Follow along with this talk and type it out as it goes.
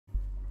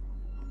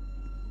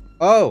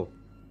Oh!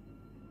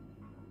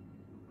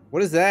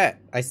 What is that?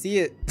 I see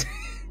it.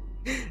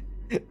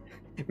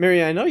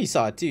 Marianne, I know you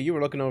saw it too. You were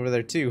looking over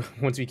there too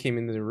once we came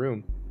into the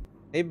room.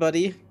 Hey,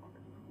 buddy.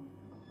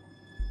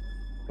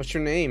 What's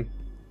your name?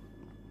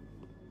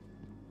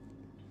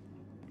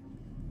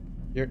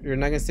 You're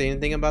not gonna say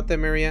anything about that,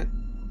 Marianne?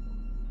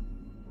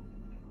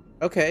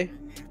 Okay.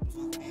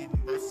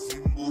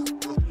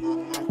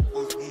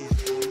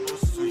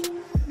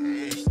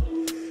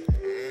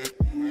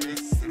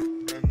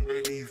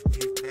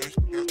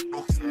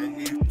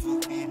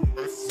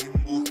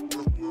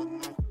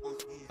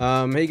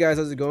 Hey guys,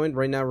 how's it going?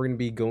 Right now we're gonna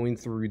be going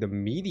through the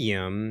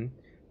Medium.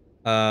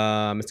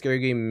 A scary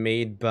game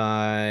made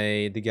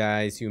by the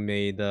guys who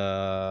made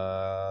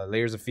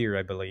Layers of Fear,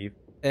 I believe.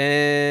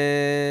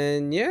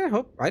 And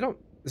yeah,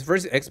 it's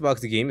first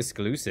Xbox game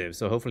exclusive,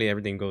 so hopefully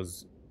everything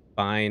goes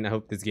fine. I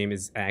hope this game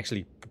is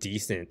actually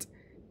decent.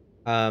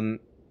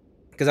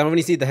 Because I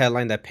only see the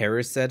headline that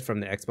Paris said from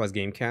the Xbox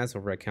Gamecast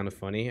over at Kind of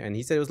Funny, and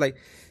he said it was like,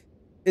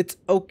 it's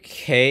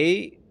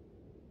okay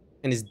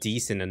and it's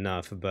decent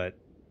enough, but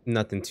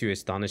nothing too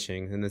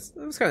astonishing. And it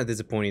was kind of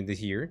disappointing to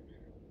hear,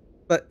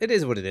 but it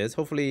is what it is.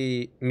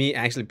 Hopefully, me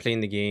actually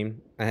playing the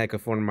game, I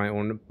could form my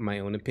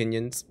own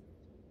opinions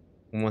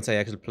once I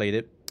actually played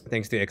it.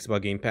 Thanks to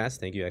Xbox Game Pass.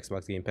 Thank you,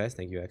 Xbox Game Pass.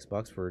 Thank you,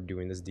 Xbox, for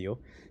doing this deal.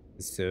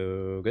 It's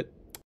so good.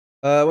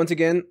 Once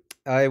again,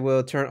 I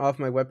will turn off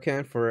my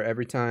webcam for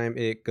every time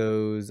it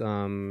goes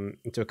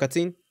into a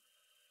cutscene.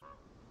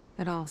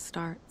 It all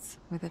starts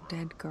with a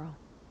dead girl.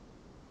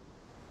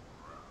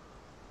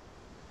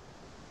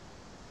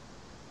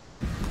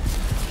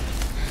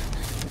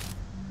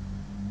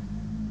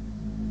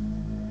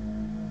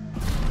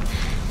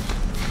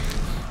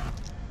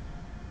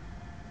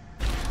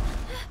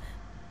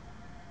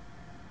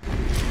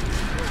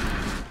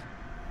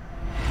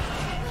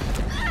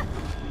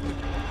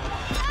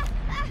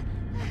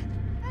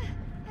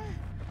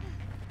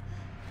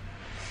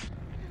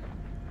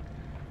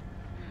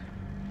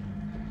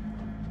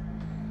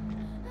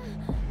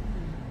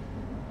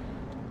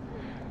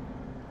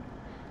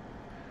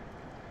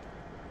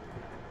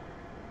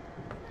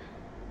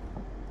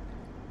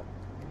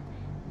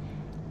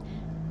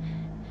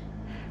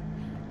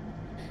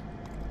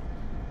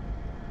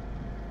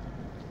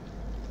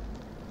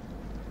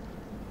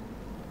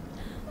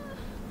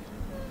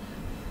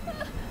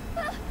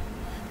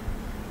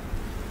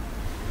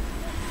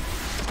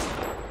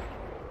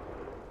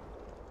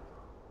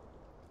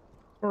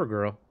 Poor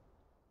girl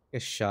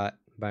gets shot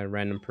by a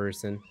random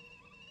person.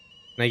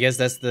 And I guess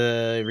that's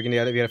we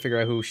gotta figure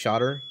out who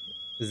shot her.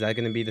 Is that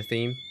gonna be the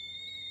theme?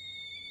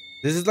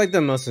 This is like the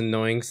most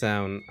annoying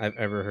sound I've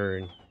ever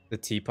heard. The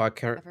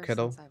teapot Ever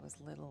kettle. since I was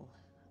little,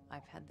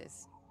 I've had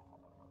this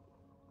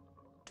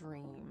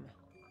dream.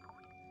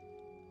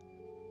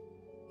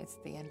 It's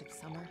the end of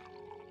summer.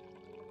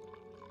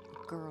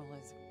 A girl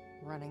is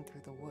running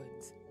through the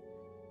woods.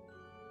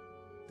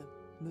 The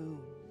moon,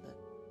 the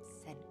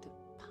scent of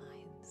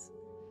pines.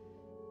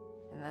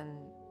 And then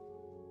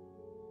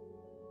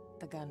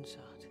the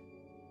gunshot.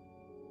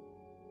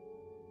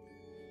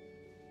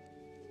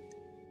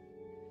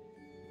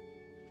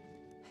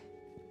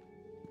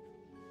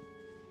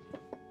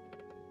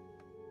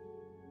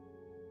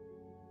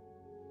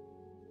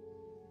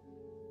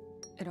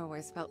 It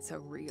always felt so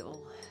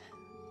real.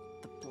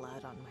 The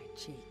blood on my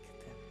cheek,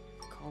 the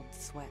cold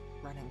sweat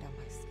running down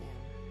my skin.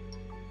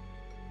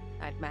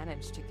 I'd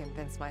managed to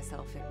convince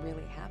myself it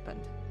really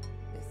happened.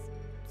 This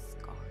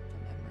scar of a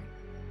memory.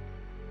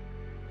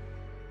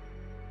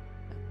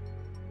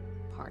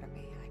 A part of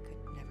me I could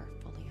never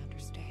fully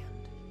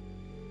understand.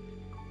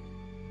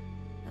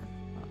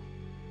 Well,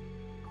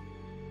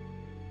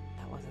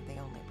 that wasn't the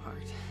only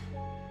part.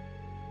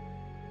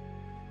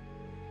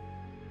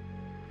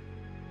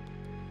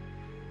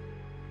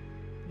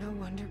 No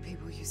wonder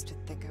people used to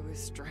think I was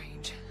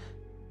strange.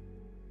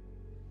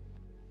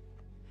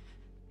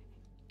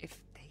 If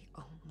they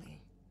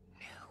only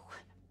knew.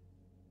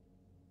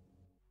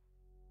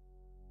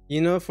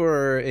 You know,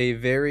 for a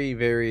very,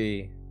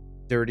 very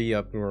dirty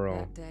up girl,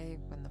 That day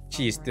when the phone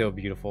she is still rang,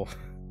 beautiful.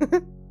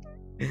 it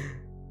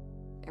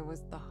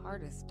was the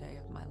hardest day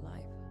of my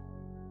life.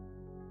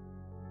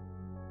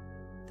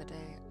 The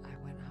day I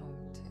went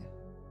home to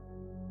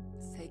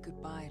say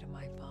goodbye to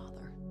my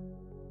father.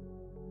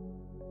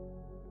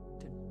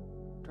 To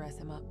dress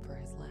him up for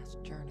his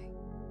last journey.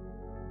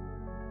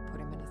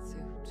 Put him in a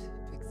suit,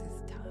 fix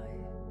his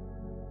tie.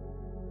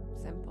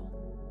 Simple.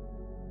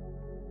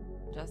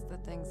 Just the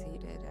things he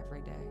did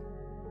every day.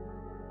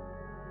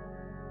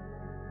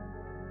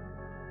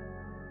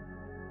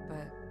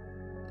 But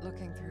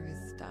looking through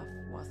his stuff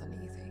wasn't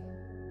easy.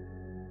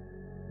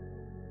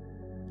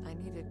 I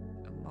needed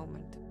a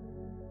moment to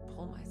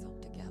pull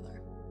myself together.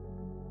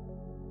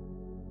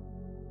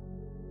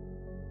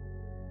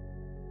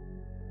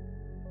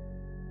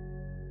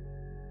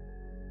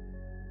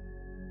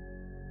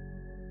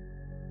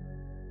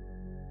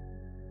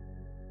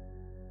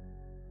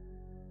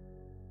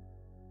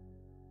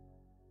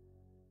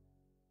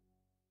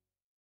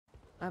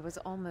 I was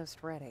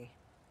almost ready.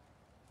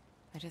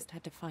 I just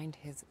had to find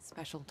his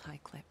special tie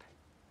clip.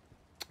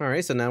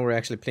 Alright, so now we're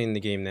actually playing the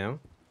game now.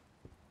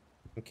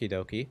 Okie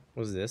dokie.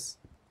 What's this?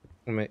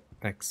 My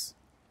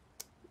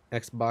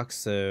Xbox,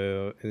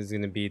 so it's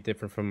gonna be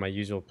different from my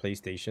usual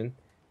PlayStation.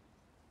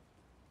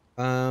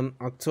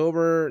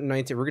 October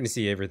 19th, we're gonna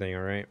see everything,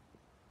 alright?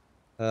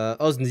 Oh,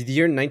 it's the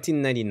year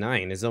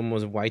 1999. It's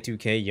almost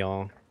Y2K,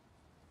 y'all.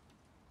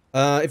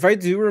 If I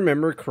do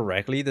remember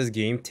correctly, this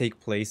game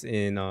take place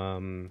in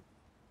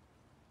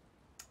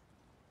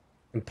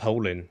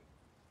Poland,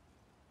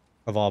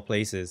 of all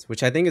places,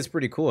 which I think is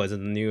pretty cool as a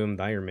new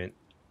environment,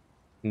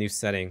 new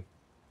setting,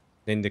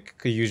 than the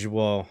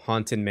usual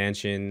haunted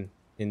mansion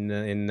in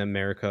the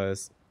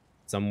Americas,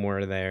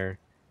 somewhere there.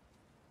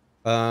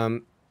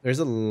 There's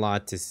a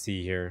lot to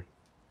see here.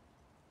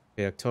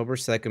 Okay, October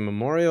 2nd,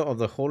 Memorial of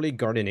the Holy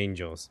Garden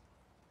Angels.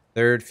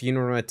 Third,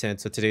 funeral at 10.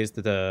 So today's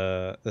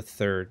the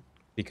third,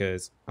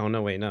 because oh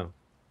no, wait, no.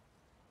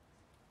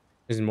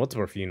 There's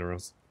multiple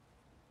funerals.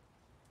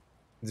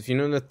 The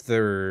funeral on the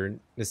 3rd,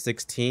 the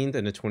 16th,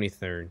 and the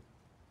 23rd.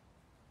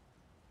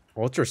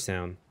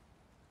 Ultrasound.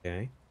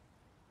 Okay.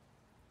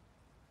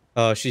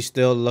 Oh, she's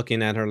still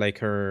looking at her like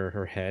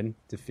her head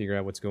to figure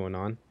out what's going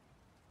on.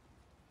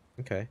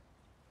 Okay.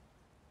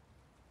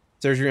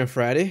 Surgery on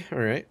Friday. All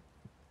right.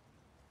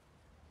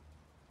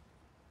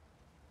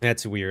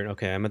 That's weird.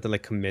 Okay, I'm going to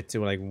like commit to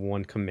like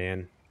one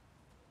command.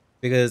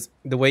 Because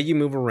the way you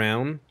move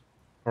around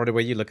or the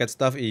way you look at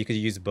stuff, you could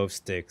use both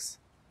sticks.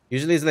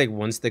 Usually it's like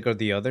one stick or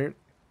the other.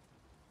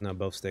 No,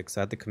 both sticks.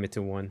 I have to commit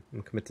to one.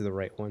 I'm commit to the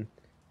right one.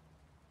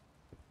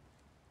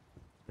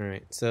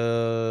 Alright,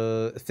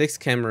 so fixed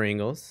camera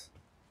angles.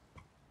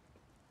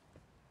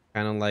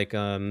 Kind of like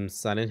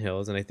Silent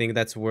Hills, and I think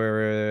that's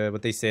where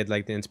what they said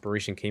like the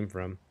inspiration came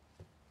from.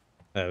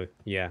 Oh,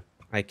 yeah.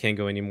 I can't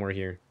go anymore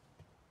here.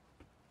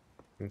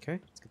 Okay,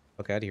 let's get the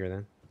fuck out of here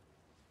then.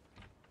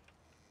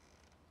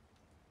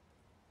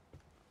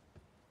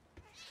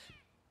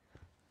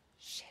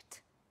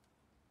 Shit.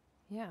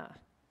 Yeah.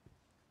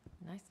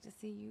 Nice to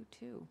see you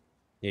too.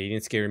 Yeah, you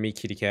didn't scare me,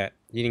 kitty cat.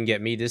 You didn't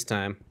get me this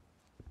time.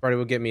 Probably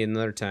will get me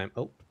another time.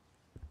 Oh.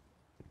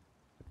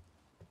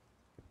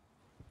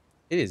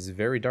 It is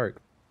very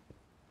dark.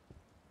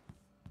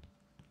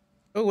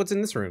 Oh, what's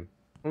in this room?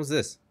 What was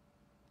this?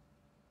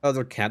 Oh,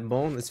 there's a cat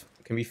bowl. This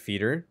can we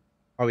feed her?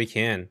 Oh, we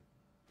can.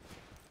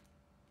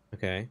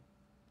 Okay.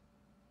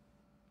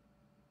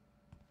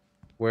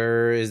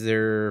 Where is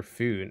there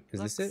food?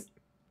 Is this it?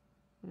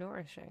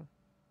 Nourishing.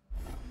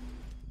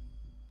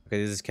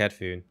 Okay, this is cat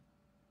food.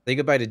 Say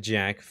goodbye to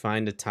Jack.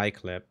 Find the tie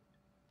clip.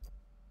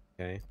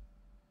 Okay.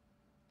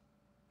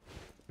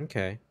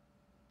 Okay.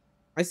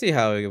 I see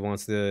how it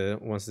wants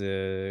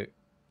to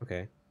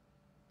okay.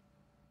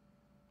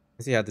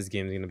 I see how this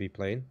game is gonna be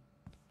played.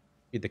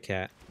 Feed the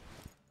cat.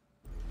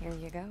 Here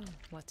you go.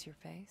 What's your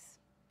face?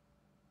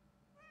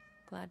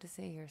 Glad to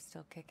see you're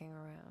still kicking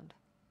around.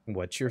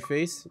 What's your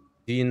face?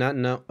 Do you not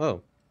know?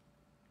 Oh.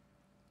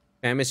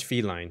 Famished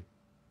feline.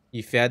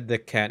 You fed the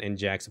cat in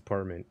Jack's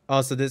apartment.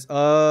 Oh, so this...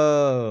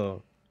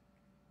 Oh.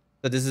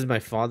 So this is my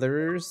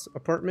father's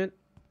apartment?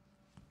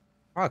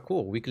 Ah,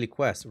 cool. Weekly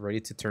quest. Ready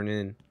to turn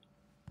in.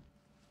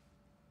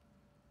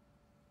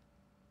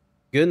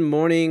 Good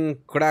morning,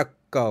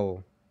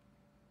 Krakow.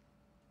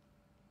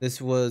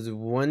 This was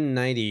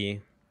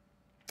 190.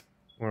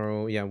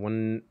 Or, yeah,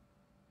 one...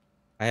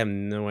 I have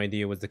no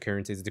idea what the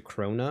currency is. The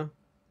krona?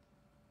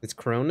 It's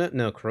krona?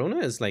 No,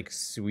 krona is like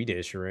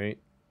Swedish, right?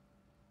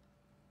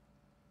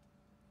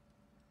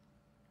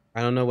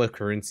 I don't know what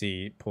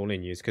currency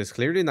Poland used, because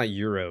clearly not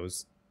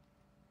euros.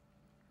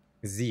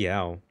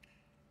 ZL.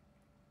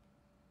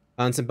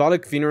 On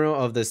symbolic funeral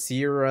of the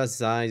Sierra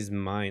Size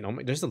mine. Oh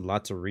my, there's a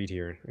lot to read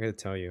here. I gotta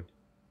tell you.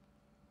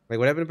 Like,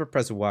 what happened if I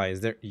press Y? Is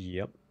there...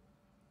 Yep.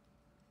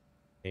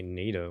 A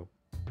NATO.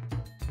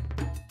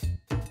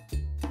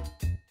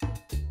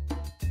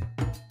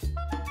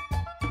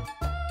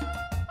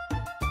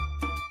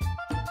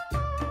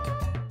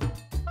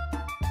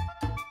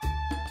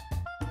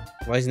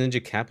 Why is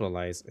ninja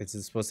capitalized? It's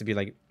supposed to be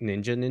like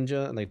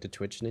ninja, like the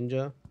Twitch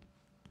ninja.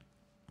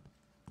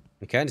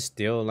 The cat is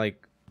still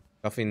like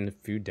stuffing the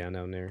food down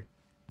there.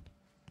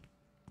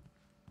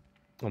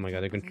 Oh my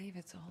god, I believe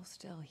it's all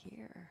still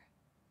here.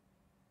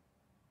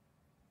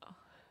 Oh,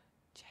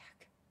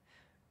 Jack.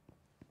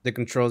 The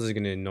controls is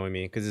gonna annoy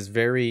me because it's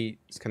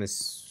kind of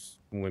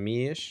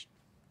swimmy-ish.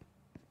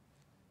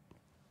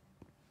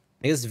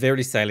 I guess it's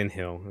very Silent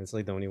Hill. It's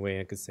like the only way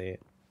I could say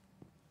it.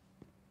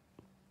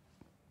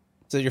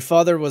 So your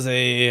father was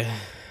a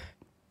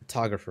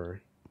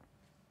photographer.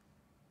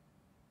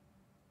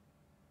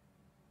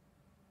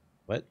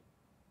 What?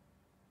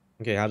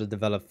 Okay, how to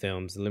develop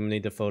films.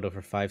 Eliminate the photo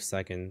for 5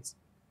 seconds.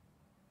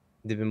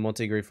 They've been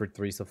multi-grade for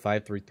 3, so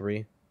 5, 3,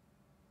 3.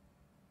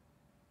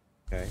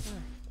 Okay.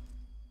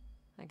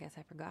 I guess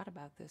I forgot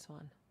about this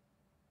one.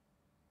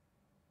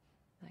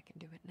 I can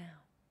do it now.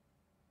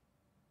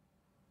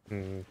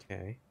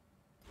 Okay.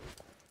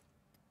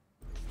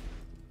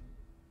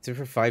 2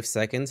 for 5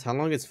 seconds. How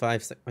long is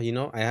 5 seconds? Oh, you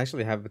know, I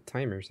actually have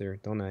timers here,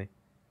 don't I?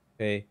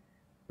 Okay.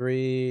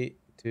 3,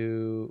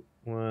 2,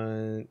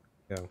 1,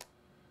 go.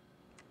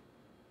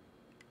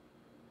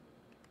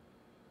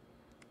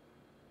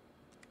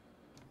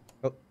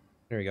 Oh,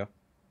 there we go.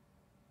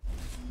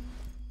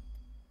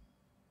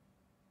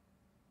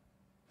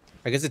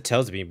 I guess it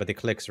tells me, but it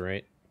clicks,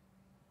 right?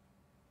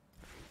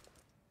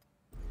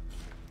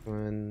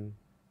 1,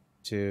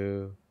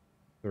 2,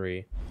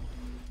 3.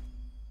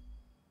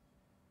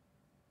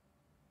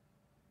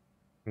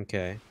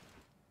 Okay.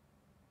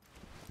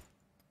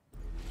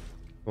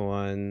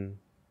 1,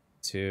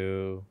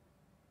 2,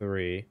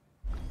 3.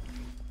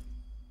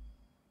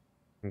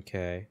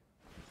 Okay.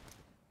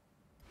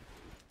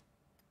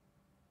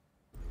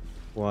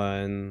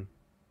 1,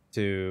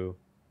 2,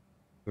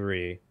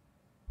 3.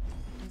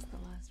 That's the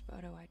last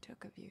photo I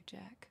took of you,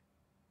 Jack.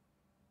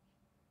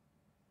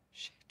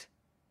 Shit.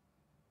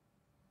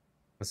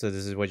 So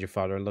this is what your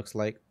father looks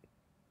like?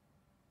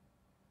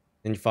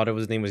 And your father,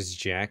 his name was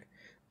Jack?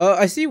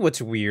 I see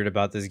what's weird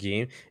about this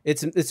game.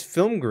 It's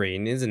film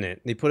grain, isn't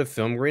it? They put a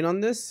film grain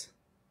on this?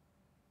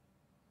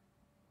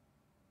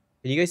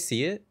 Can you guys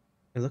see it?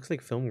 It looks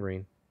like film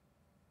grain.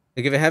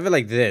 Like, if I have it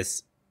like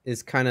this,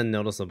 it's kind of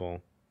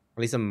noticeable.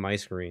 At least on my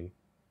screen.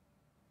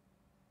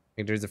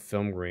 Like, there's a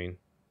film grain.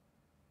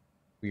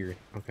 Weird.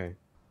 Okay.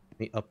 Let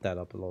me up that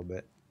up a little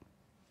bit.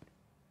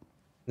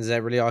 Is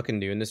that really all I can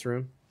do in this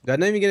room? Did I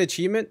not even get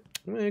achievement?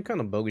 What kind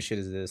of bogus shit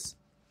is this?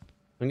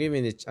 I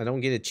don't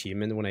get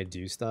achievement when I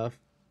do stuff.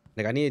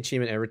 Like, I need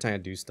achievement every time I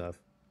do stuff.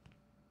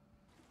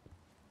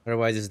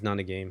 Otherwise, it's not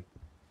a game.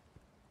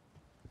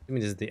 I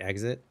mean, this is the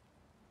exit.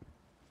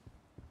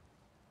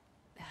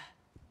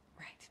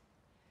 Right.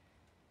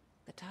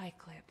 The tie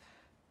clip.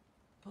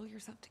 Pull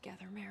yourself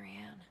together,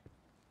 Marianne.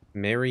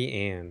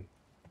 Marianne.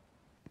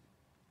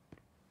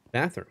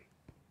 Bathroom.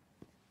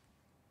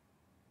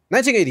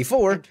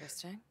 1984.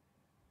 Interesting.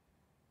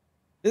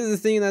 This is the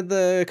thing that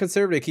the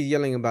conservative keeps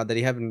yelling about that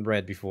he haven't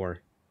read before.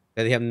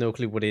 That they have no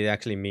clue what it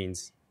actually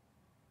means.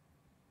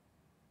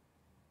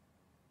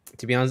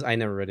 To be honest, I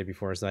never read it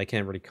before, so I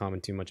can't really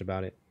comment too much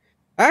about it.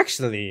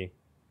 Actually,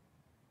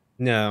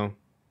 no.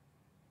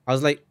 I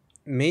was like,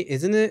 mate,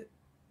 isn't it?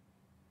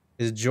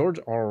 It's George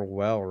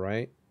Orwell,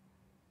 right?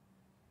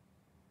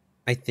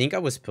 I think I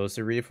was supposed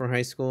to read it for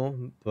high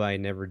school, but I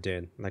never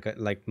did.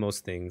 Like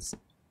most things.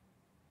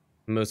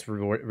 Most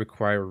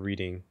require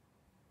reading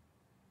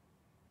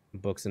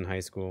books in high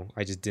school.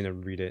 I just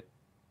didn't read it.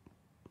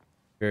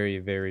 Very,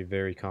 very,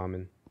 very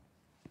common.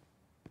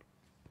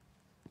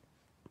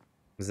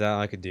 Is that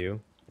all I could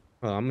do?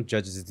 Oh, I'm gonna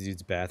judge this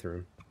dude's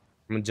bathroom.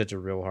 I'm gonna judge it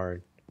real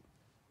hard.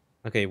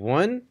 Okay,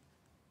 1.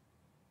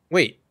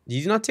 Wait, do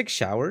you not take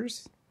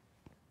showers?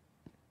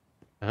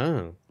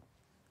 Oh.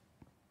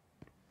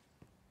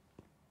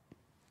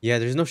 Yeah,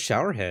 there's no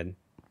shower head.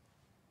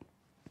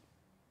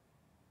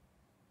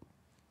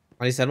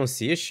 At least I don't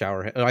see a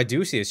shower head. Oh, I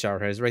do see a shower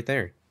head. It's right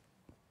there.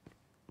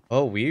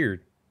 Oh,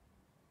 weird.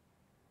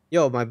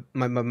 Yo,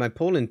 my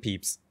Poland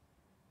peeps.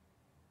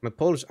 My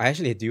Polish... I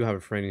actually do have a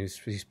friend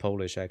who's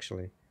Polish,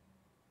 actually.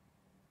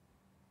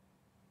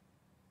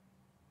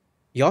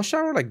 Y'all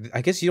shower? Like,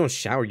 I guess you don't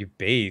shower, you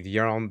bathe.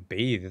 You're on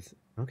bathed.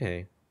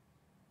 Okay.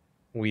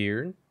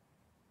 Weird.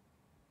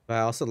 But I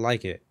also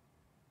like it.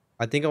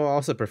 I think I would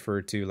also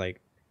prefer to, like,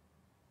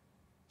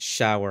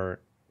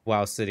 shower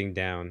while sitting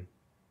down.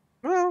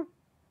 Well,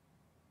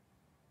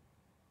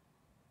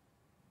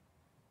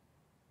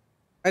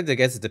 I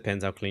guess it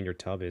depends how clean your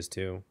tub is,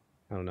 too.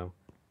 I don't know.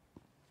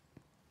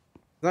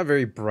 It's not a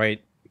very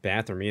bright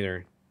bathroom,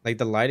 either. Like,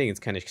 the lighting is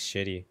kind of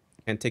shitty.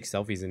 Can't take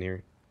selfies in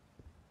here.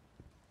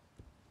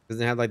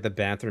 Doesn't have, like, the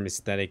bathroom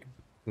aesthetic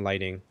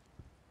lighting.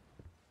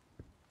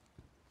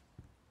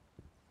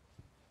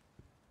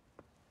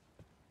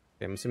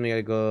 Okay, I'm assuming I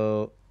gotta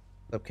go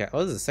up cat. Oh,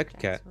 this is a second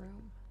Jack's cat.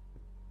 room.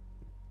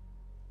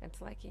 It's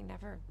like he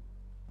never...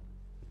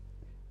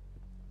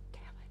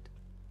 Damn it.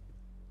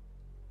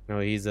 No,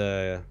 he's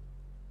a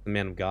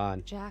man of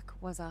God. Jack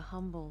was a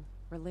humble,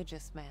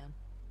 religious man.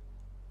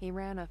 He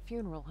ran a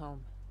funeral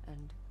home,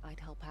 and I'd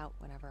help out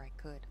whenever I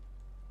could.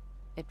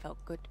 It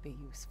felt good to be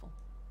useful.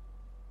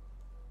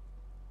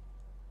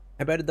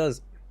 I bet it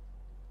does.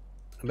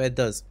 I bet it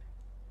does.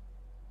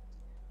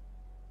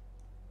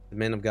 The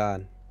man of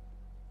God.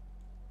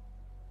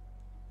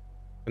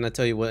 I'm not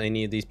tell you what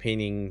any of these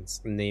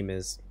paintings' name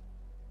is.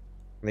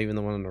 Not even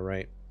the one on the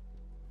right.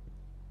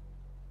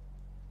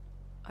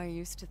 I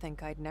used to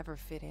think I'd never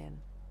fit in.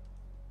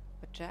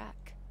 But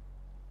Jack,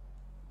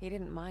 he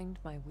didn't mind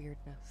my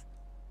weirdness.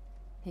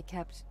 He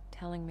kept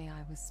telling me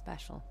I was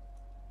special.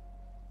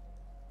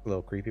 A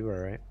little creepy, but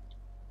alright.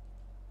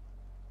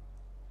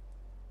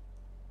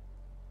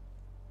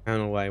 I don't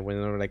know why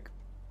whenever like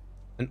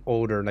an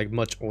older, like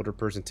much older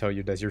person tell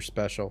you that you're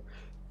special,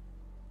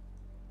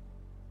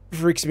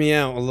 freaks me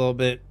out a little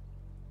bit.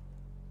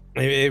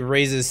 It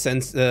raises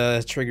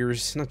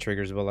triggers, not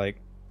triggers, but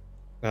like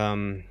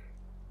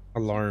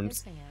alarms.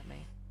 Hissing at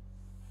me.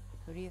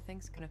 Who do you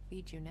think's gonna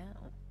feed you now?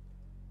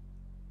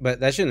 But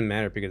that shouldn't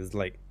matter because it's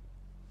like,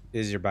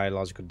 this is your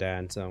biological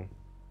dad, so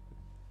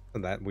it's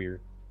not that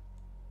weird.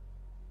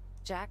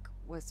 Jack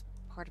was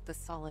part of the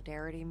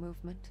Solidarity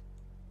movement.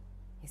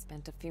 He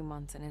spent a few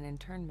months in an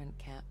internment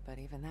camp, but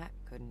even that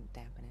couldn't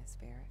dampen his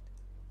spirit.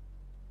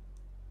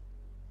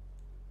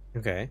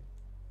 Okay.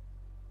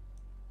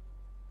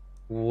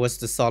 What's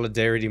the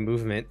solidarity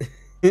movement?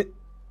 This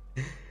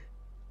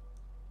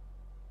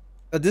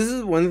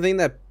is one thing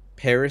that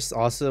Paris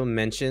also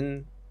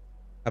mentioned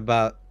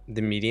about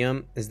the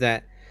medium, is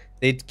that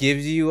it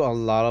gives you a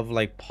lot of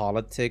like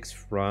politics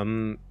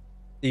from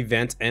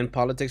events and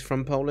politics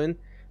from Poland,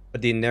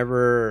 but they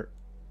never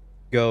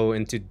go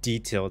into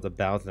details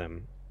about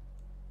them.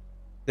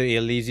 So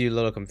it leaves you a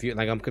little confused.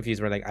 Like, I'm confused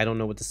where, like, I don't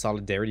know what the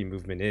solidarity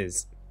movement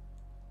is.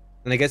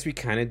 And I guess we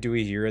kind of do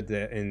it here at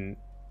the in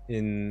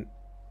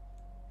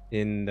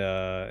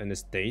the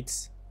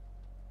States.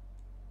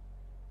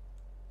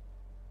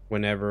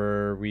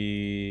 Whenever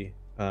we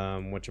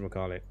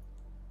whatchamacallit,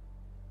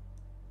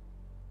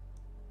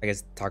 I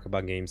guess, talk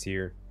about games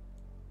here.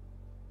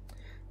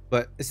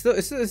 But it's still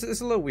it's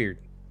a little weird.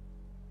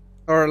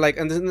 Or like,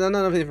 and there's not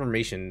enough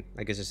information,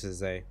 I guess, just to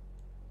say.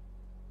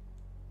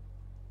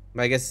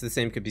 But I guess the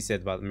same could be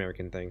said about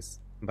American things,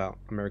 about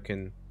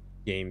American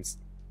games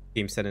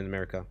set in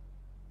America.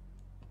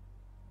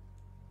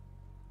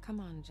 Come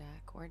on,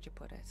 Jack. Where'd you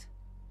put it?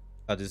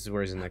 Oh, this is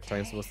where his necktie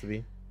is supposed to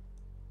be.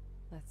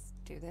 Let's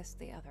do this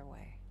the other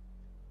way.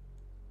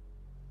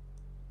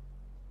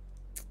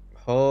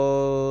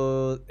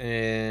 Hold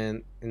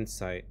and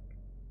insight.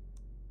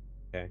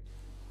 Okay.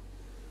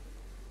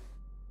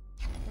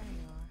 There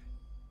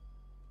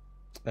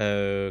you are.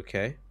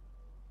 Okay.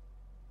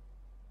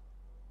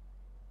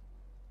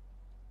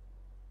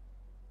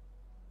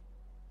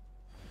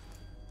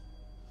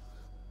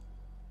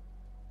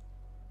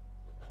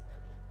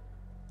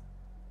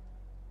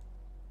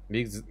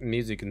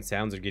 Music and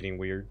sounds are getting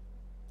weird.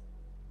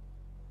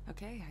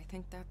 Okay, I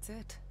think that's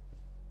it.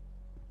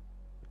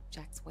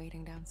 Jack's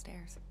waiting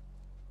downstairs.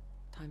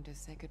 Time to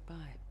say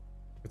goodbye.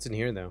 What's in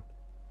here, though?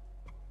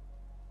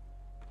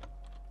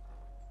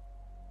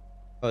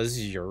 Oh, this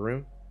is your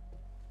room?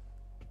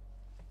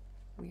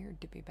 Weird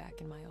to be back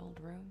in my old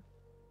room.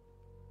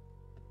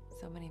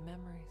 So many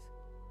memories.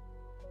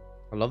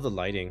 I love the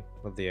lighting.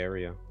 Love the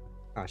area.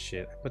 Ah,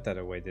 shit. I put that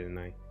away, didn't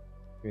I?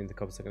 Give me the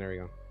couple seconds. There we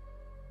go.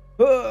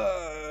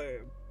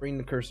 Bring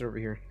the cursor over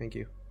here. Thank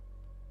you.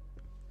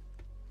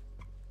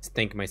 Just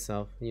thank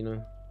myself. You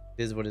know,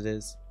 it is what it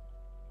is.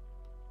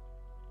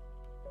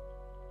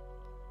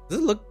 Does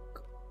it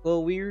look a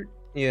little weird?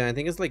 Yeah, I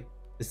think it's like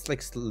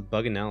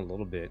bugging out a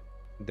little bit.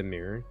 The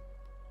mirror.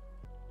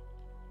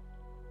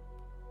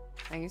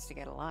 I used to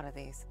get a lot of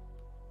these.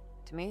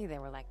 To me, they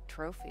were like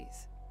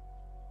trophies.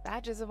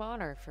 Badges of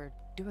honor for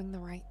doing the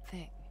right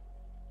thing.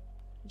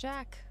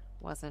 Jack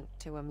wasn't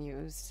too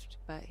amused,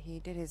 but he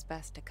did his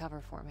best to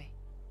cover for me.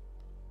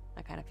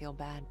 I kind of feel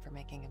bad for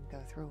making him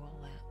go through all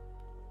that.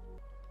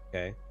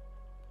 Okay.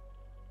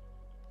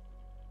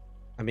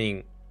 I mean,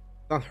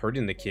 it's not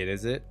hurting the kid,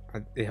 is it?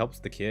 It helps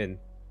the kid.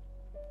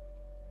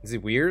 Is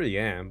it weird?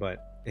 Yeah,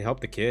 but it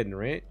helped the kid,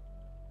 right?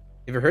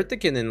 If it hurt the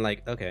kid, then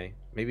like, okay,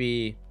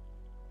 maybe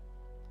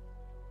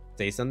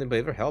say something, but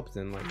if it helps,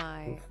 then like,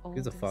 My who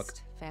gives a fuck?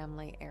 oldest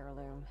family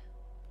heirloom.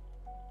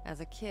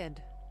 As a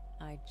kid,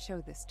 I'd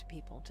show this to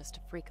people just to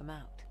freak them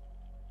out.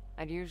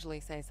 I'd usually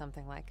say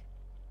something like,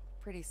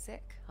 "Pretty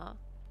sick, huh?"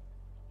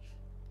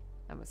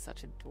 I was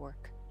such a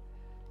dork.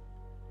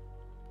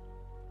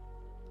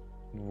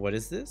 What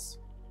is this?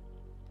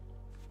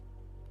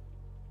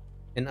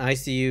 An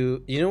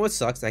ICU. You know what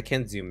sucks? I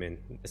can't zoom in.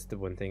 That's the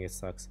one thing it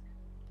sucks.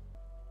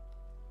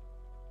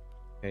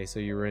 Okay,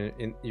 so you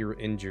were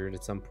injured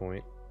at some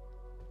point.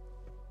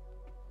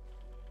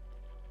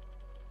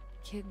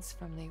 Kids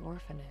from the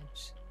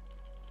orphanage.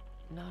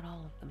 Not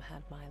all of them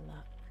had my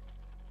luck.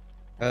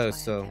 Oh, That's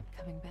why so I kept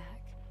coming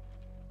back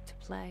to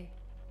play,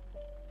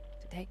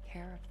 to take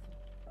care of them,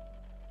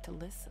 to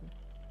listen.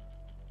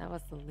 That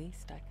was the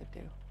least I could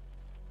do.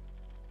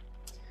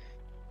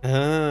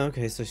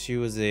 okay, so she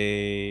was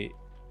a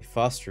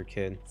foster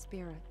kid.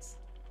 Spirits.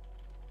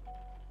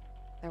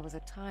 There was a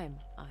time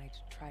I'd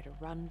try to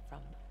run from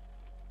them,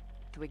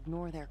 to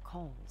ignore their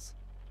calls.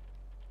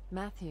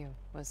 Matthew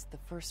was the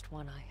first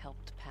one I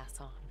helped pass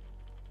on.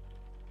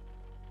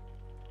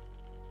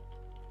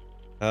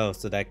 Oh,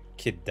 so that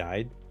kid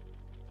died?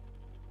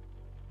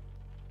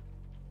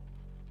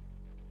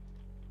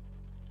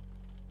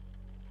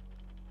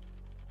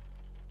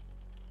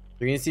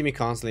 You're gonna see me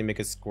constantly make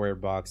a square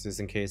boxes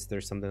in case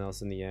there's something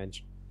else in the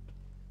edge.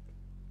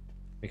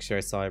 Make sure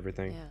I saw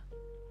everything. Yeah.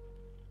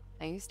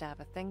 I used to have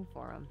a thing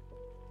for them.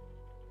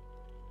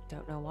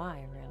 Don't know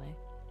why, really.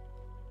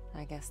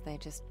 I guess they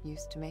just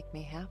used to make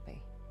me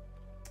happy.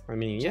 I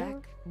mean, yeah.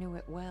 Jack knew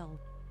it well.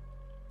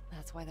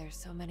 That's why there's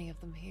so many of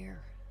them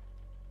here.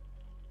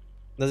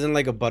 Doesn't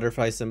like a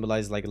butterfly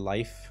symbolize like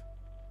life?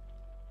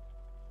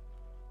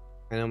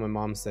 I know my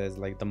mom says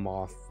like the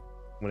moth,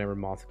 whenever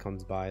moth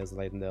comes by, is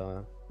like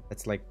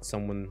it's like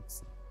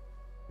someone's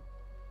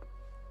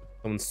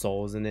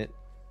soul's in it.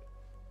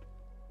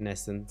 In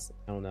essence,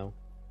 I don't know.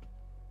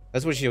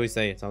 That's what she always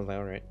say. So I was like,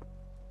 all right,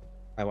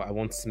 I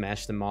won't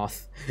smash the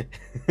moth.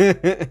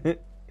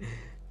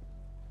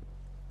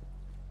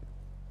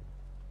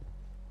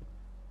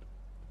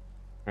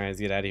 Alright, let's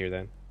get out of here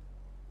then.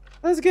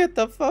 Let's get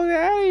the fuck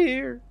out of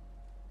here.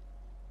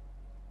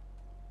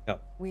 Oh.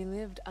 We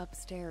lived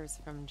upstairs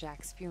from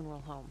Jack's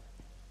funeral home.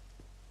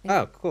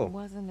 Oh, It cool.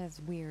 wasn't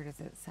as weird as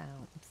it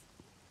sounds.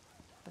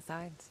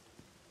 Besides,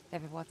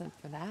 if it wasn't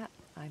for that,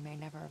 I may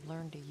never have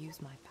learned to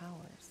use my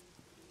powers.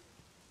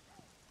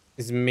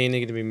 It's mainly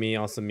gonna be me,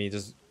 also me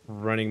just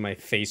running my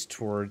face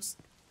towards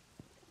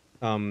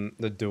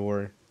the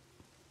door.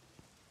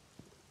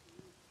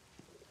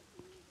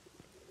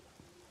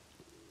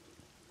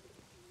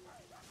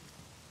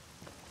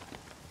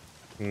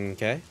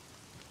 Okay.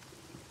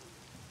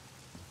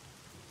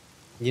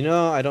 You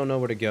know, I don't know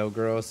where to go,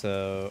 girl,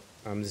 so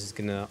I'm just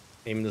gonna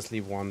aimlessly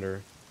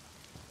wander.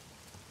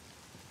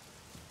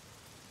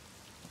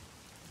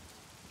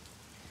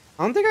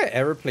 I don't think I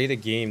ever played a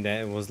game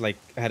that was like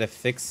had a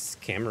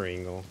fixed camera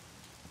angle.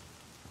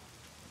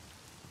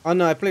 Oh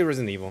no, I played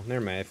Resident Evil.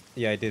 Never mind.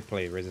 Yeah, I did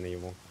play Resident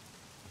Evil.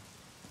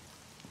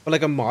 But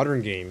like a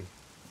modern game,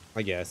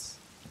 I guess.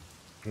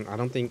 I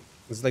don't think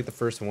this is like the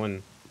first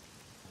one.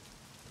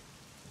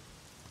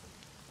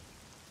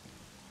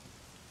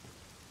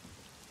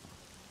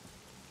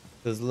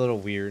 It's a little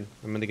weird.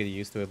 I'm gonna get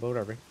used to it, but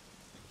whatever.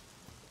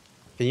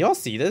 Can y'all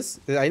see this?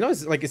 I know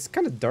it's like it's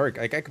kind of dark.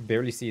 Like I could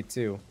barely see it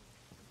too.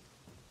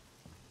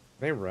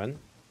 Can I run? Is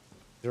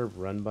there a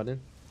run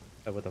button?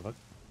 Oh, what the fuck?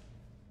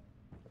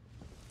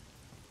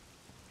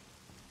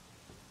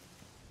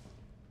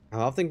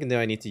 How often do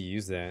I need to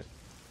use that?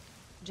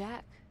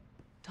 Jack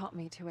taught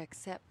me to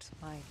accept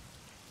my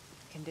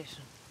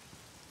condition.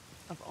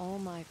 Of all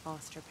my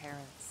foster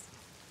parents,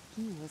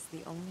 he was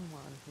the only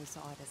one who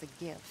saw it as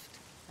a gift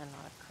and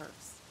not a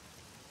curse.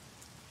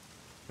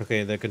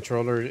 Okay, the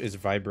controller is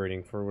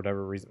vibrating for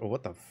whatever reason. Oh,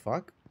 what the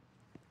fuck?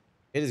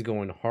 It is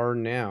going hard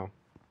now.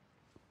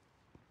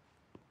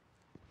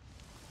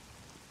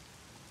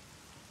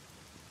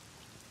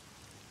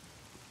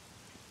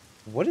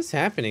 What is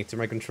happening to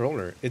my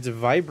controller? It's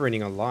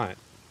vibrating a lot.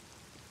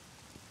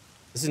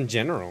 This in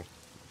general.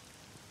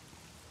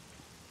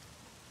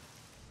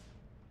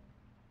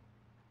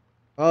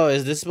 Oh,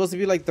 is this supposed to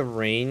be like the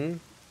rain?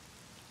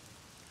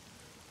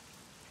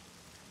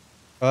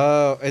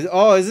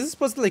 Is this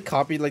supposed to like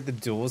copy like the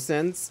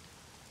DualSense?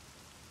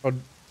 Or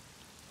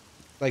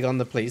like on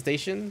the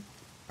PlayStation?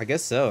 I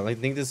guess so. I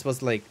think this is supposed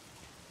to like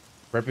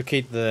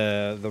replicate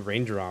the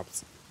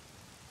raindrops.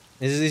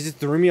 It just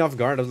threw me off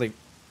guard. I was like,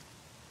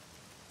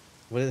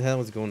 what the hell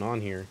was going on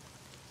here?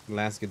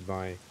 Last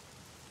goodbye.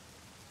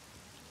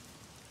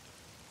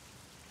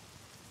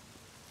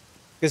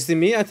 Because to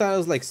me, I thought it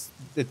was like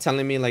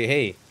telling me like,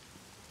 hey,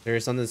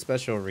 there's something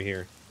special over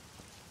here.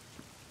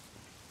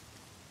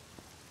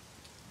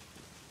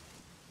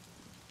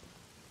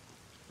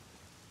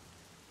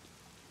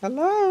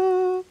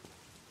 Hello?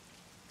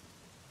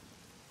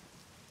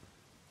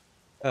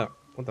 Oh,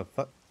 what the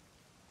fuck?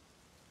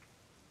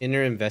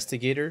 Inner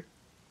investigator?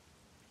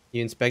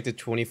 You inspected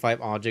 25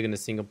 object in a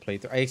single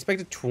playthrough. I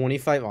expected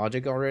 25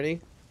 object already?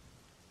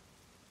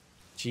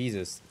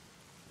 Jesus.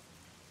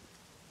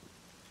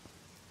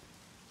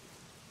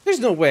 There's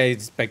no way I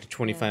expected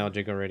 25 Yeah.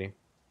 object already.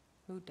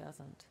 Who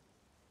doesn't?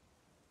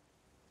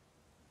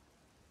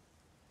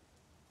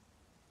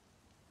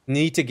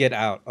 Need to get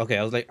out. Okay,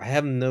 I was like, I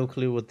have no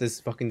clue what this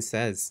fucking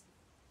says.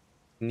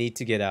 Need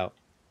to get out.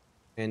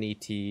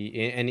 N-E-T,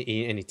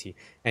 N-E-N-E-T,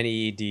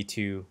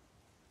 N-E-D-2,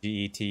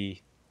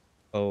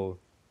 G-E-T-O,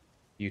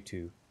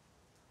 U-2,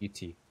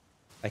 U-T.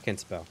 I can't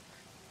spell.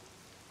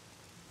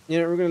 You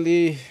know, we're gonna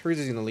leave. We're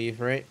just gonna leave,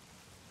 right?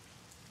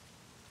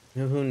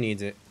 Who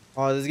needs it?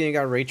 Oh, this game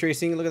got ray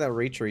tracing? Look at that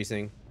ray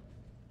tracing.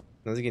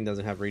 No, this game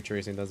doesn't have ray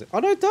tracing, does it? Oh,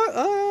 no, it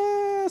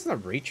does. It's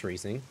not ray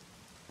tracing.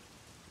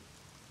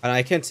 And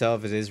I can't tell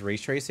if it is ray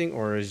tracing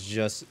or it's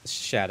just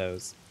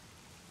shadows.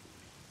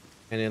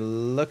 And it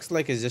looks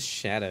like it's just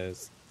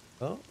shadows.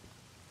 Oh,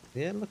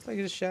 yeah, it looks like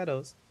it's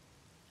shadows.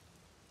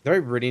 Do I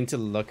really need to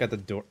look at the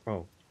door?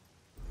 Oh,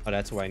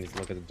 that's why I need to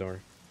look at the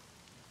door.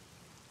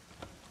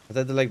 I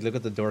had to like look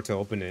at the door to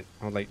open it.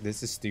 I was like,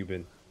 this is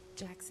stupid.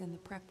 Jack's in the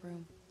prep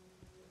room.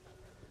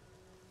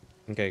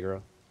 Okay,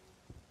 girl.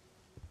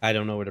 I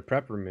don't know where the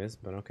prep room is,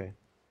 but okay.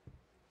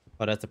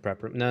 Oh, that's the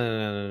prep room. No, no,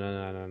 no, no, no,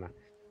 no, no, no.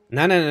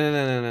 No, no, no,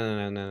 no, no, no,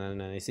 no, no, no,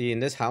 no. You see, in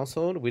this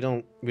household, we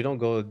don't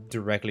go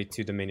directly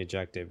to the main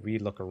objective. We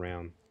look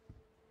around.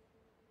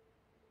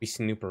 We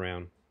snoop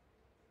around.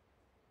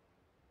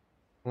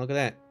 Look at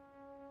that.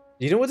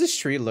 You know what this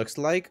tree looks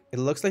like? It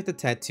looks like the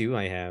tattoo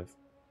I have.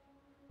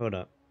 Hold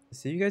up.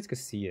 See, you guys can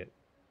see it.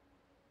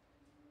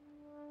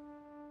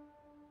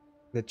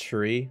 The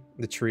tree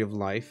of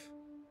life,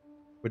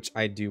 which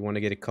I do want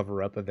to get a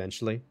cover up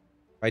eventually.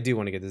 I do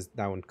want to get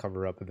that one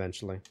cover up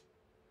eventually.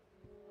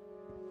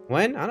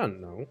 When? I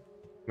don't know.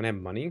 When I have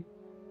money?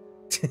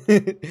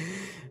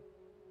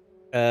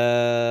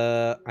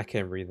 I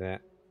can't read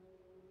that.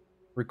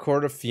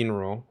 Record a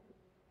funeral.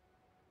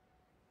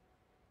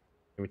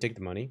 Can we take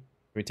the money?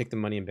 Can we take the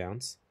money and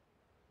bounce?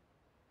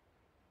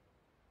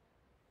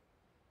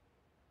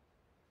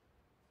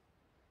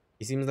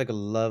 He seems like a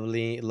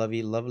lovely,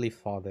 lovely, lovely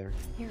father.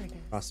 Here it is.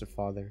 Foster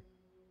father.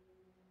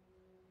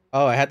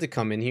 Oh, I had to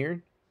come in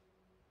here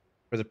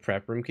for the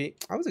prep room key.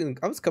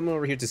 I was coming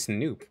over here to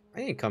snoop. I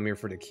didn't come here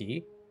for the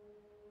key.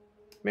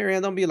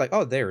 Marianne, don't be like,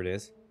 oh, there it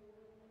is.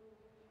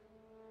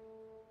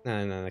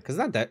 No, because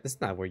not that.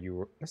 That's not where you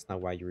were. That's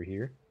not why you were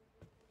here.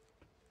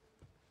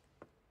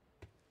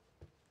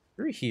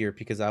 You're here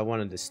because I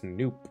wanted to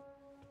snoop.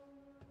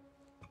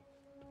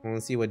 I want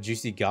to see what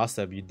juicy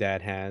gossip your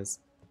dad has.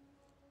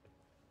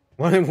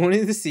 I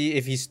wanted to see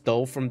if he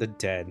stole from the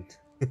dead.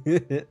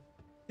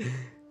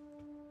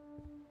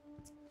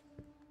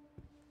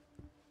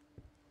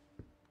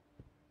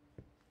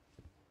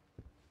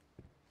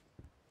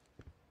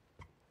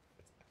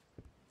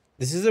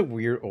 This is a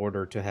weird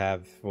order to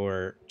have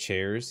for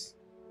chairs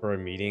for a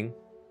meeting,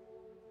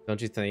 don't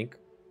you think?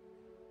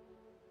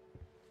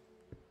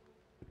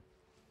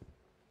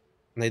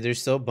 Like, they're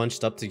so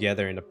bunched up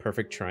together in a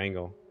perfect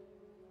triangle.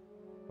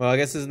 Well, I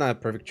guess it's not a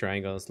perfect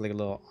triangle. It's like a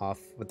little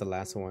off with the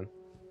last one.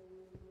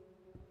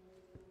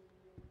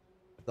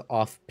 The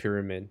off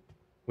pyramid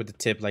with the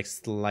tip like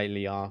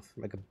slightly off,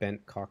 like a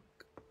bent cock.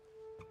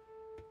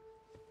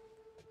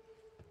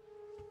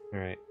 All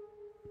right.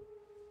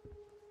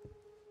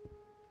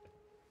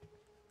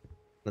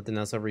 Nothing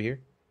else over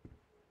here?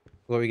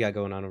 What we got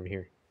going on over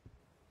here?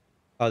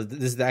 Oh,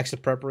 this is the actual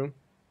prep room?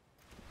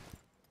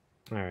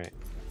 Alright.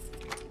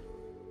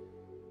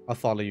 I'll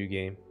follow you,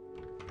 game.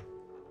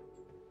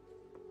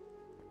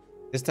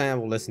 This time I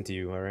will listen to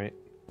you, alright?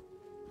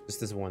 Just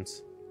this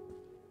once.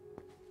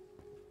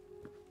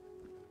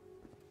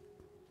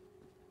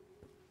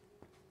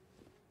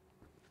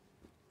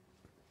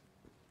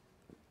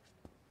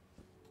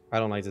 I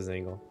don't like this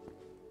angle.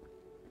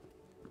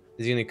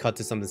 He's gonna cut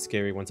to something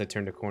scary once I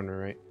turn the corner,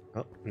 right?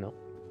 Oh, no.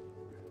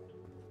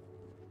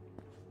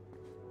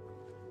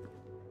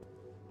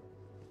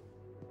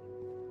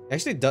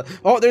 Actually,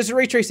 oh, there's the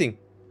ray tracing.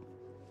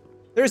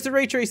 There's the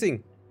ray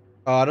tracing.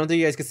 Oh, I don't think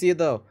you guys can see it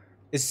though.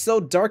 It's so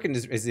dark in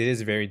this. It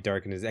is very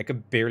dark in this. I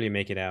could barely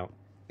make it out.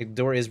 The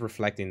door is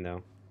reflecting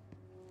though.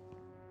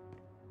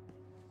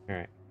 All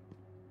right.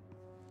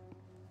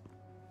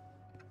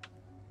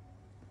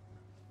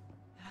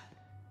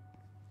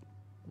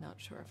 Not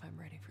sure if I'm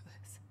ready for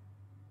this.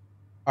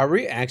 Are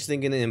we actually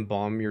gonna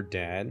embalm your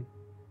dad?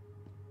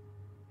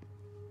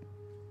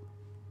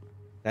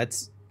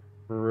 That's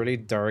really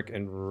dark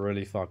and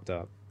really fucked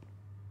up.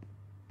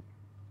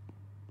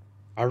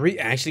 Are we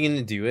actually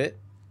gonna do it?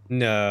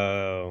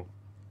 No.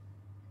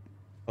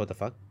 What the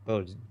fuck?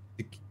 Oh,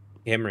 the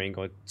camera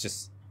angle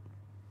just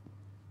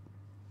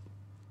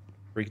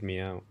freaked me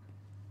out.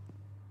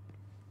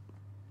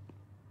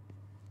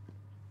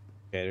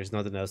 Okay, there's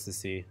nothing else to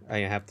see. I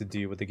have to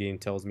do what the game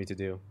tells me to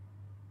do.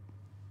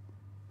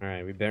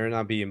 Alright, we better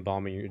not be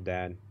embalming your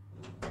dad.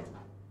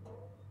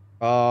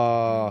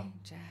 Oh, Hey,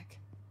 Jack.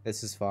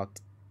 this is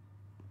fucked.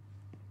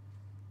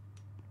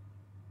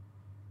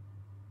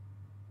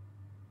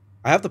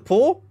 I have to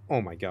pull? Oh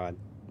my god.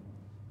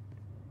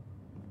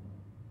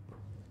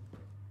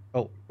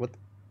 Oh, what?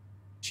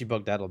 She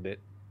bugged that a little bit.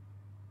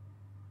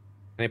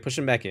 Can I push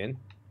him back in?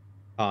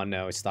 Oh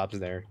no, it stops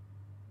there.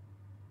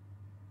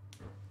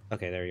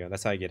 Okay, there we go.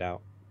 That's how I get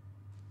out.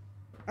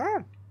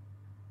 Ah!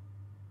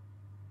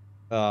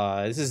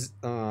 This is,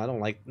 I don't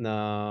like,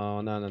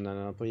 no,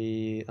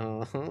 please,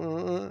 What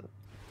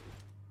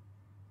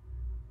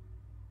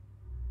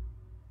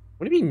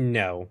do you mean,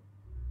 no?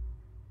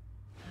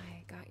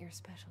 I got your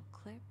special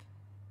clip.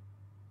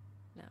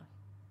 No.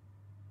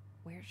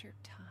 Where's your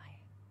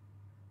tie?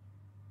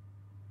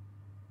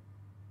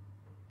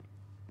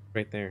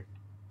 Right there.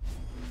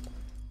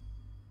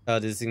 Oh,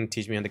 this is gonna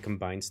teach me how to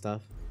combine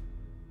stuff?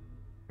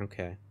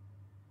 Okay.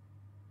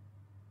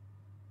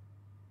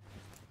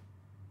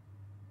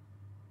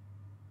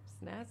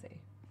 Snazzy.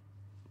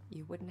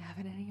 You wouldn't have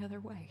it any other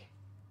way.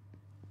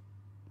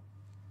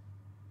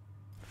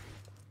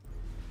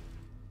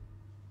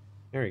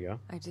 There we go.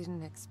 I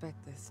didn't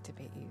expect this to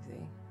be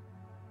easy.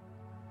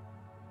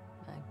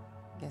 I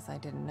guess I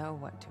didn't know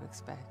what to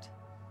expect.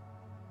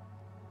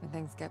 When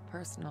things get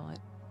personal, it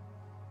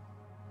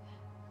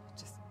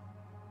just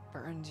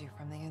burns you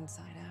from the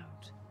inside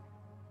out.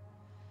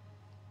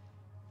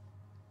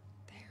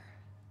 There.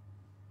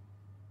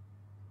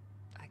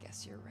 I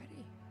guess you're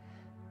ready.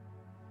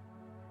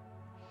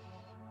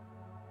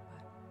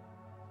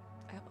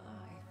 But am I?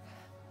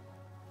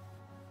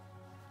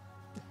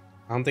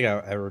 I don't think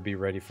I'll ever be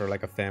ready for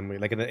like a family,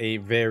 like a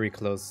very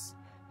close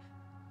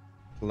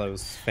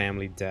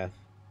family death.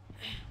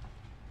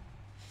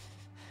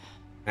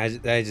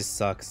 That just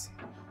sucks.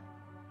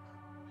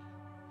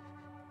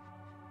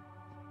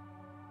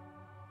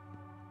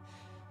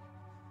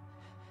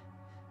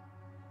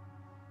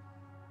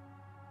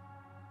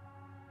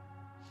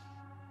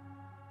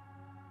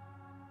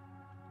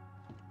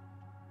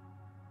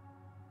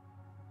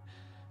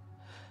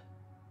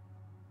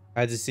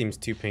 That just seems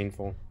too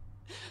painful.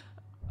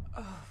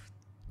 Oh,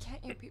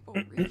 can't you people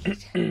read?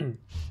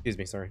 Excuse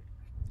me, sorry.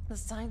 The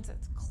sign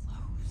says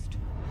closed.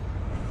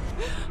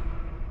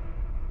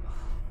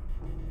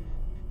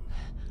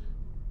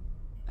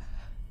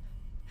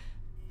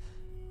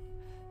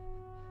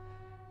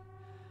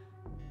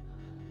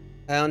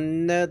 Oh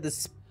no, the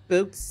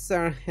spooks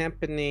are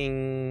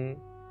happening.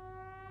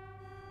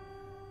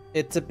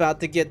 It's about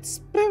to get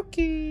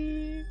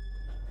spooky.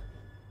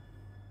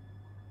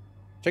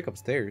 Check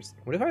upstairs.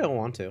 What if I don't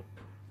want to?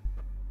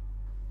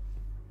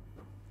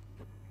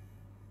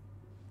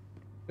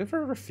 What if I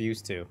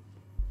refuse to?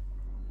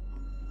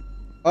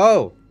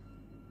 Oh!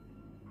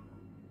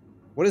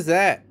 What is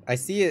that? I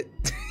see it.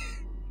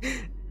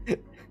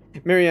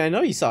 Marianne, I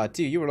know you saw it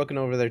too. You were looking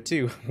over there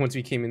too once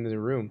we came into the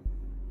room.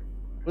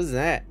 What is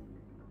that?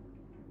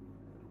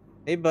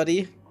 Hey,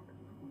 buddy.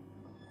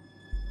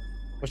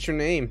 What's your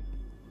name?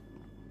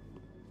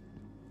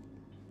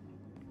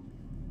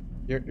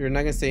 You're not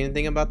gonna say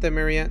anything about that,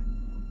 Marianne?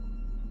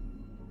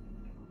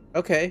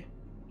 Okay.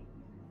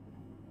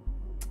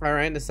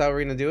 Alright, that's how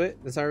we're gonna do it.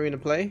 That's how we're gonna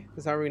play.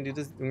 That's how we're gonna do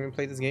this. We're gonna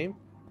play this game.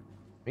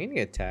 I'm gonna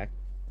get attacked.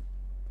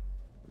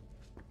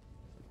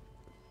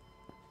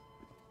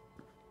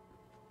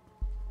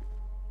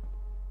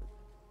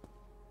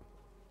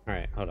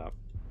 Alright, hold up.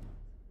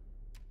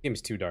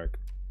 Game's too dark.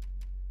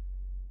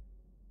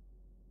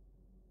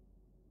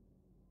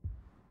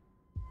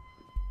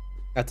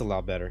 That's a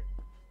lot better.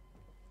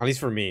 At least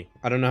for me.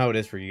 I don't know how it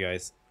is for you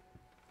guys.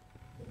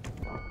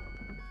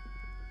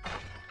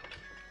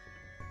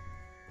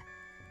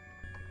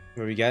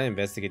 Well, we gotta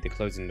investigate the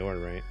closing door,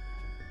 right?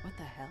 What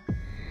the hell?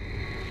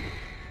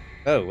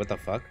 Oh, what the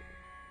fuck?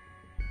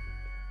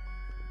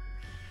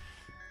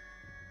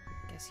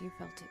 Guess you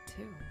felt it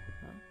too,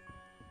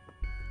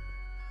 huh?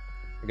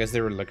 I guess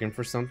they were looking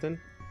for something.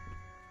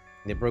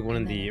 They broke one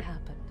of the It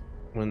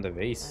happened,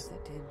 vase. as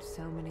it did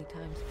so many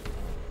times before.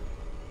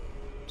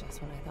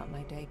 Just when I thought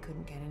my day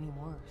couldn't get any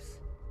worse.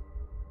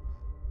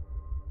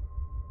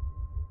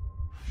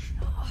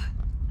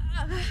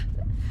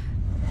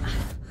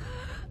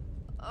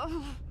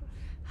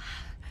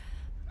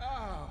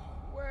 Oh,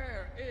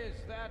 where is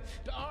that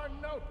darn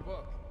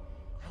notebook?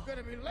 I'm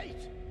gonna be late.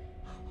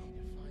 I need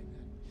to find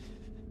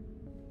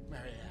that.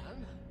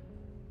 Marianne?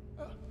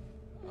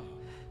 Oh,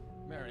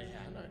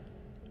 Marianne,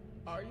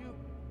 are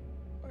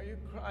you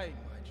crying,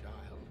 my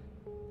child?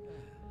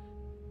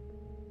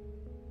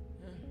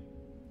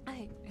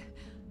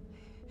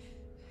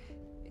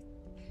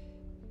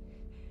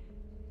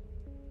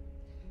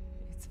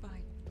 It's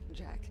fine,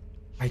 Jack.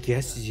 I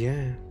guess,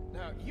 yeah.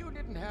 Now, you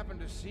didn't happen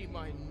to see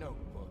my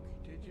notebook,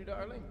 did you,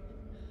 darling?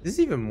 This is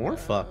even more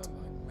fucked.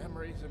 My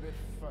memory's a bit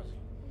fuzzy.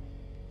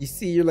 You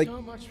see, you're like,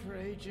 So much for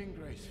aging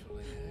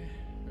gracefully,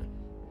 eh?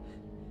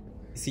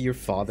 you see your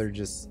father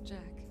just Jack,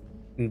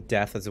 in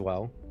death as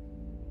well.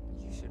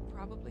 you should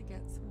probably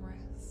get some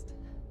rest.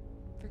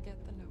 Forget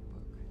the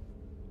notebook.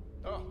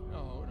 Oh,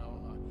 no.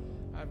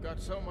 I've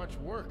got so much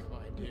work,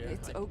 my dear.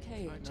 It's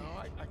okay, I know,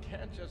 Jack. I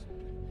can't just...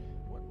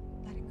 What?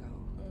 Let it go.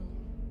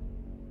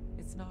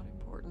 It's not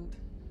important.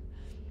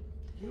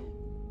 You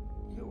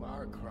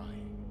are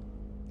crying.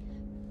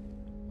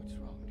 What's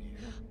wrong,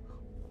 dear?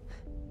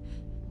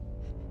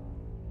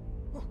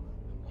 Oh,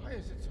 why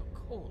is it so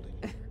cold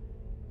in here?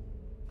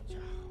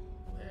 Child,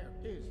 where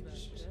is that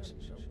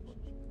damn notebook?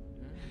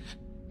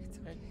 It's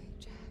okay,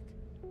 Jack.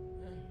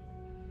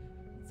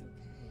 It's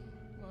okay.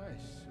 My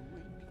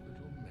sweet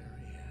little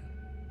Marianne.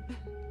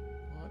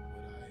 What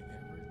would I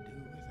ever do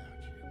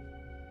without you?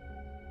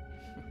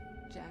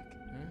 Jack,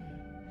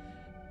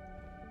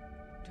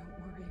 don't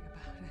worry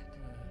about it.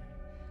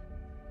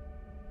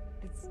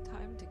 It's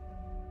time to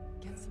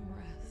get some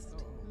rest.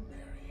 Oh,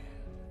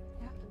 Marianne.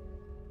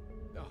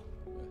 Yeah? Oh,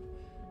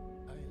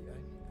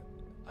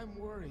 I'm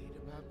worried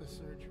about the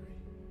surgery.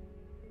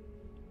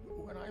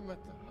 When I'm at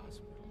the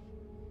hospital,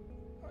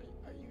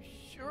 are you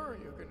sure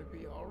you're going to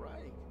be all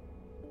right?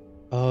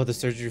 Oh, the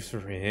surgery's for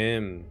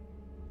him.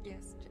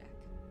 Yes, Jack.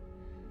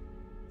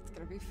 It's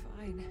gonna be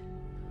fine.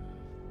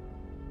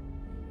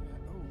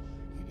 Oh,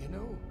 you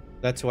know,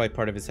 That's why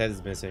part of his head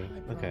is missing.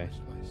 I Okay.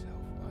 promised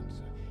myself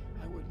once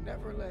I would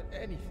never let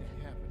anything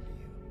happen to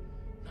you.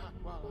 Not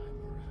while I'm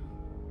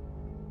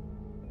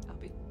around. I'll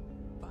be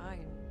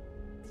fine.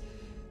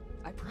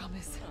 I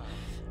promise.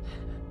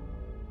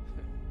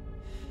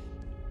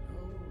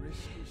 No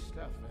risky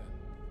stuff, then.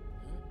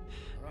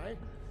 Huh? All right?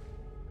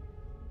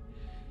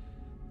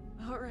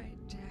 All right,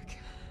 Jack.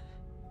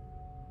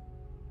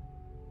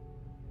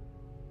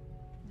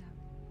 Now,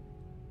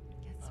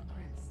 get some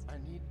rest. I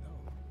need...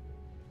 Oh,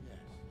 yes.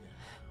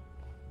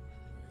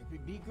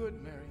 Be good,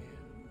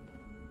 Marianne.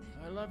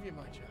 I love you,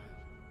 my child.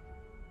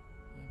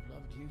 I've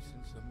loved you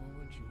since the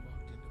moment you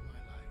walked into my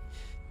life.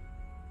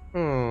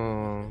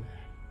 Oh.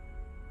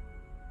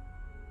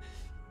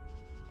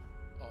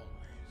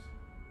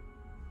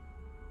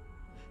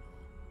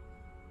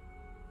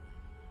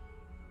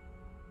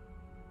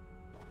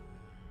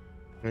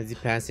 Always. Is he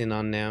passing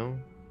on now?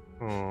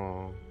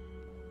 Oh.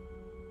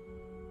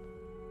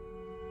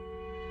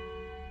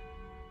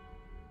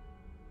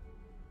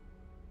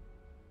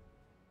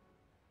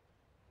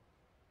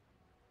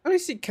 At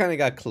least he kind of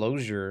got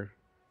closure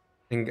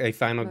and a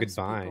final Most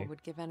goodbye. people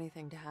would give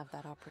anything to have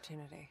that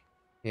opportunity.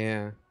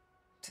 Yeah.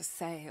 To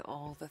say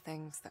all the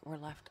things that were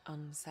left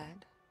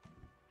unsaid.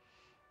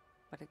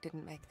 But it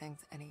didn't make things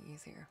any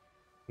easier.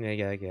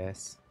 Yeah, I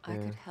guess. I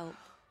Yeah. could help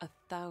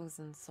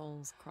 1,000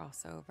 souls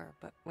cross over,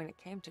 but when it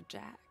came to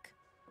Jack,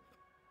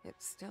 it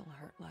still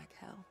hurt like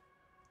hell.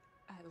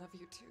 I love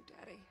you too,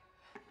 Daddy.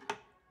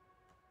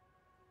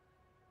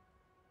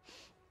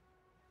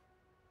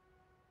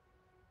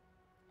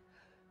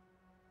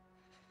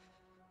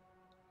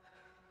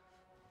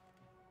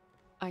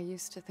 I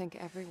used to think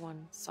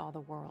everyone saw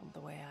the world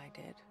the way I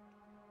did.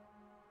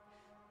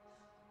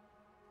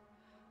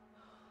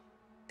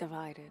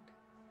 Divided.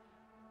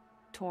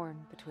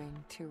 Torn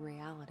between two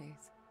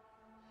realities.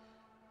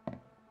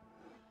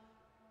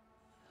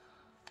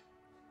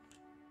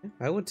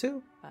 I would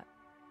too. But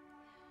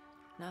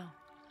no.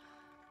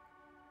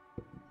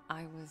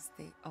 I was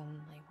the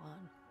only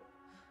one.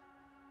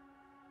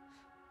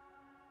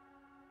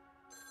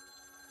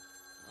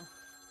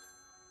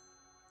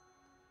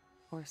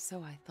 Or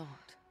so I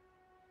thought.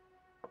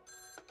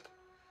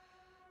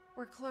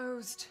 We're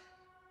closed.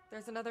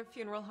 There's another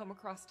funeral home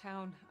across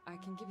town. I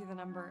can give you the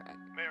number.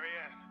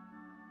 Marianne.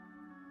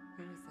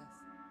 Who is this?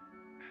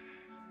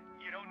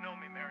 You don't know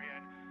me,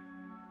 Marianne.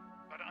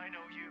 But I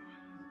know you.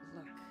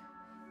 Look,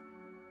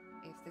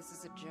 if this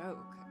is a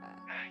joke...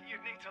 You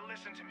need to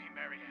listen to me,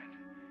 Marianne.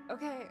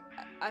 Okay,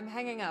 I'm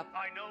hanging up.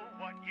 I know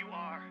what you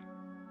are.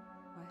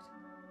 What?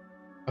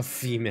 A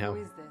female.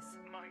 Who is this?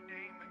 My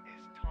name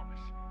is Thomas.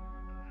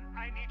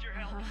 I need your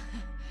help.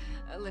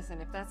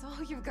 Listen, if that's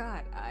all you've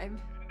got,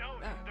 I'm... No,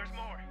 there's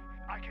more.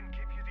 I can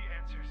give you the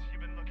answers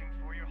you've been looking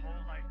for your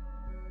whole life.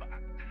 But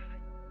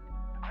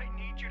I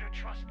need you to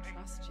trust me.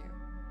 Trust you?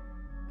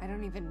 I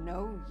don't even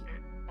know you.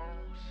 It all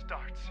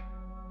starts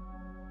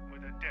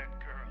with a dead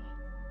girl.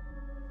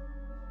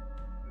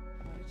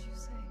 What did you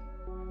say?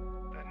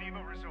 The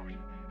Nemo Resort.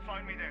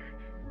 Find me there.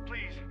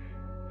 Please.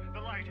 The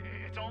light,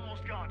 it's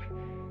almost gone.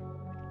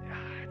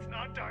 It's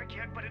not dark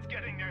yet, but it's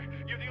getting there.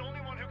 You're the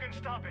only one who can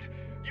stop it.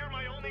 You're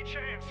my only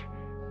chance.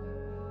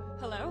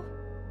 Hello?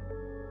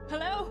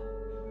 Hello?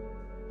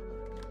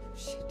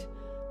 Shit.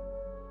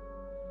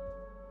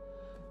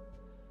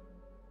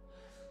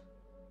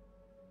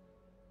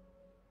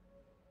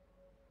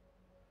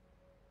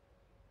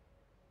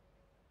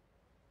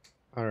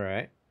 All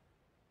right.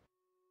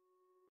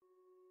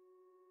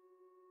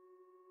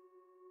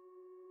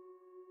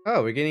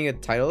 Oh, we're getting a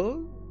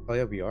title? Oh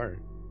yeah, we are.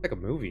 It's like a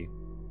movie.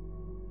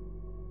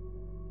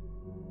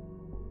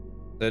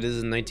 So this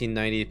is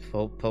 1990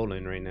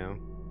 Poland right now.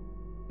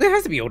 It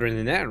has to be older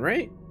than that,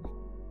 right?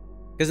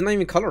 Because it's not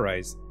even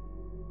colorized.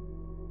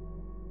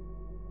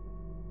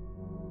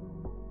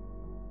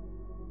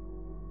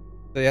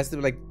 So it has to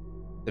be like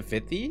the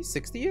 50s,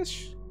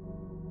 60ish?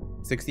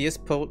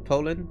 60ish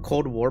Poland?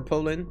 Cold War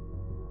Poland?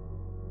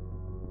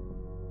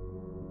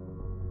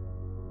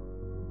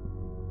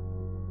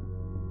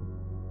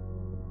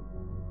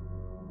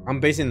 I'm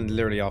basing it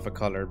literally off of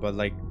color, but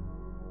like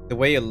the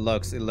way it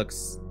looks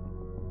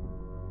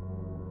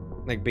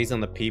like based on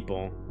the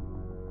people.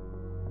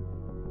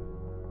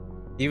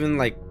 Even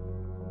like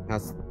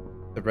how's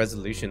the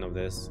resolution of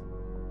this?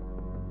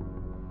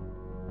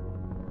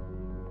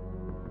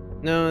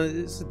 No,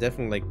 this is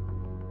definitely like,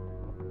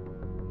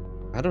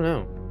 I don't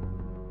know.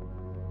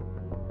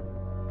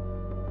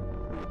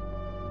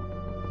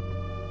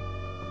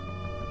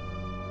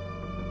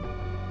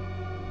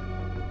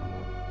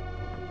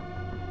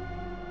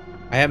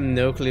 I have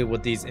no clue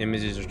what these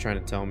images are trying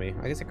to tell me.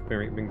 I guess I could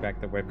bring back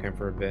the webcam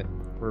for a bit.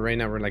 Right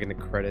now we're like in the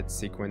credits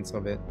sequence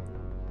of it.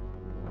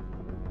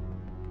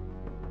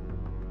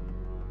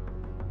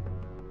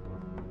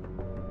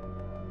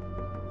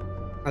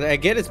 I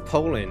get it's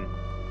Poland.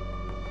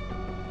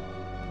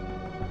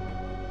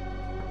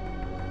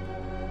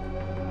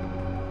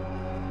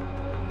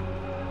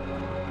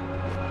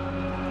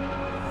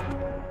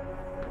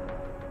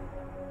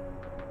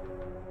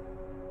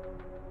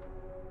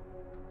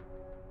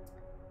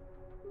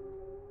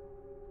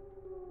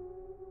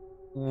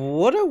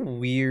 What a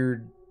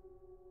weird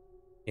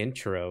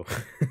intro.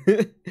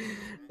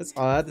 That's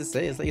all I have to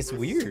say. It's like, it's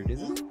weird,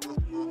 isn't it?